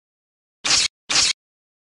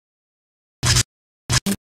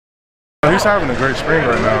He's having a great spring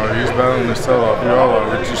right now. He's battling his tail off.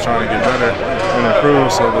 We're just trying to get better and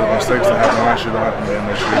improve so the mistakes that happened last year don't happen again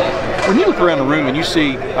this year. When you look around the room and you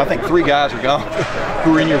see, I think 3 guys are gone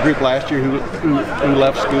who were in your group last year who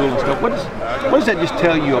left school and stuff, what does that just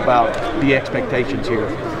tell you about the expectations here?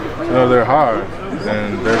 You know, they're high,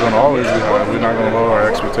 and they're going to always be high. We're not going to lower our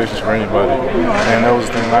expectations for anybody. And that was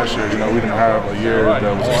the thing last year. You know, we didn't have a year that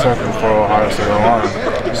was acceptable for Ohio State line.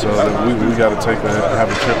 So we got to have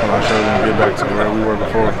a chip on our shoulder and get back to where we were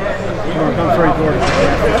before. I'm very good.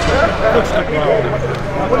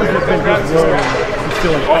 What has it been his role in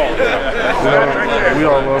instilling? We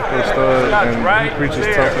all love Coach Stud, and he preaches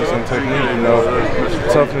toughness and technique. You know,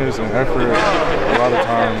 toughness and effort a lot of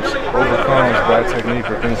times overcomes bad technique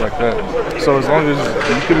or things like that. So as long as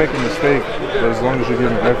you can make a mistake, but as long as you give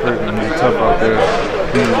him effort and you're tough out there,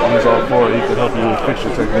 he's all for it. He can help you fix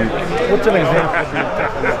your technique. What's an example of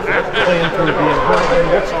playing through being hurt?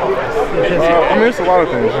 I mean, it's a lot of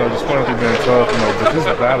things. You know, just playing through being tough. You know, but just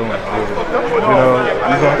battling. Really. You know,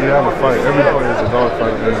 you have a fight. Every player is a dog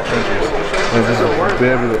fight in the trenches. And just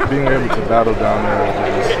being able to battle down there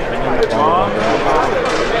is all about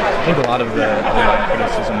that. I think a lot of the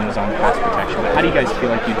criticism was on pass protection, but how do you guys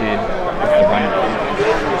feel like you did with the run game?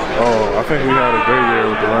 Oh, I think we had a great year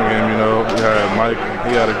with the run game. You know, we had Mike;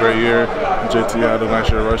 he had a great year. JT had a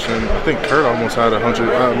nice year rushing. I think Kurt almost had 1,000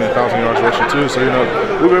 yards rushing too. So you know,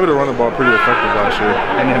 we were able to run the ball pretty effective last year.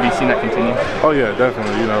 And have you seen that continue? Oh yeah,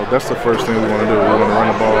 definitely. You know, that's the first thing we want to do. We want to run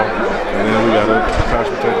the ball, and then we got to pass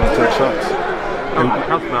protect and take shots.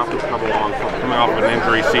 How's Malcolm come along coming off an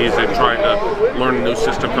injury season, trying to learn a new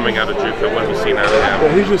system coming out of JUCO? What have you seen out of him?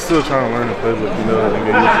 Yeah, he's just still trying to learn the playbook, you know, and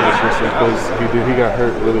get used to the system because he got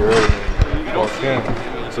hurt really early in fall camp,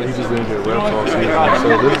 so he just didn't get reps all season.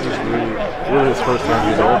 So this is just really his first time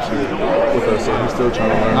he's off season with us, so he's still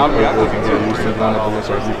trying to learn the playbook and get used to line up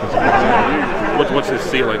against our defensive. What's his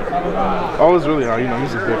ceiling? Oh, it's really high. You know,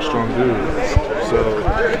 he's a big, strong dude. So,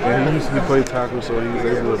 and he used to play tackle, so he was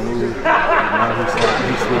able to move. Now he's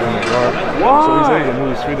slid in the guard, so he's able to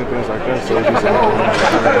move his feet and things like that. So it's just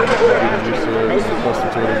getting used to it, and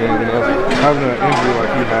accustomed to it again. You know, having an injury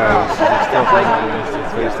like he has, it's tough to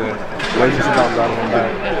face that. But it's just about battling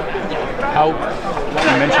back.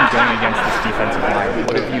 You mentioned going against this defensive line.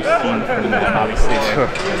 What have you seen from them? Obviously,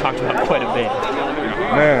 they talked about quite a bit.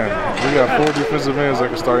 Man, we got 4 defensive ends that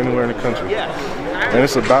can start anywhere in the country. And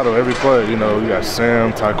it's a battle every play. You know, you got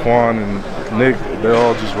Sam, Taekwon, and Nick. They're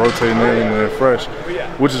all just rotating in and they're fresh,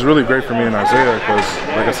 which is really great for me and Isaiah because,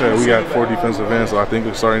 like I said, we got 4 defensive ends, so I think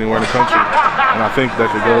we can start anywhere in the country. And I think that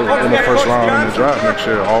could go in the first round in the draft next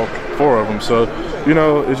year, all 4 of them. So, you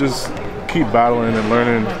know, it just keep battling and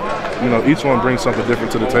learning. You know, each one brings something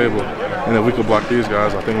different to the table. And if we could block these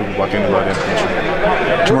guys, I think we can block anybody in the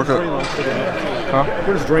country. Jamarco. Huh?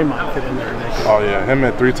 Where does Draymond fit in there? Oh yeah, him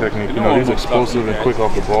at 3 technique. You know, he's explosive and quick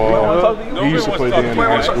off the ball. He used to play DN in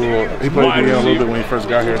high school. He played DN a little bit when he first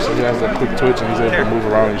got here, so he has that quick twitch and he's able to move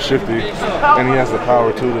around. He's shifty, and he has the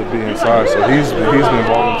power too to be inside. So he's been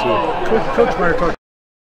balling too. Coach Jamarco.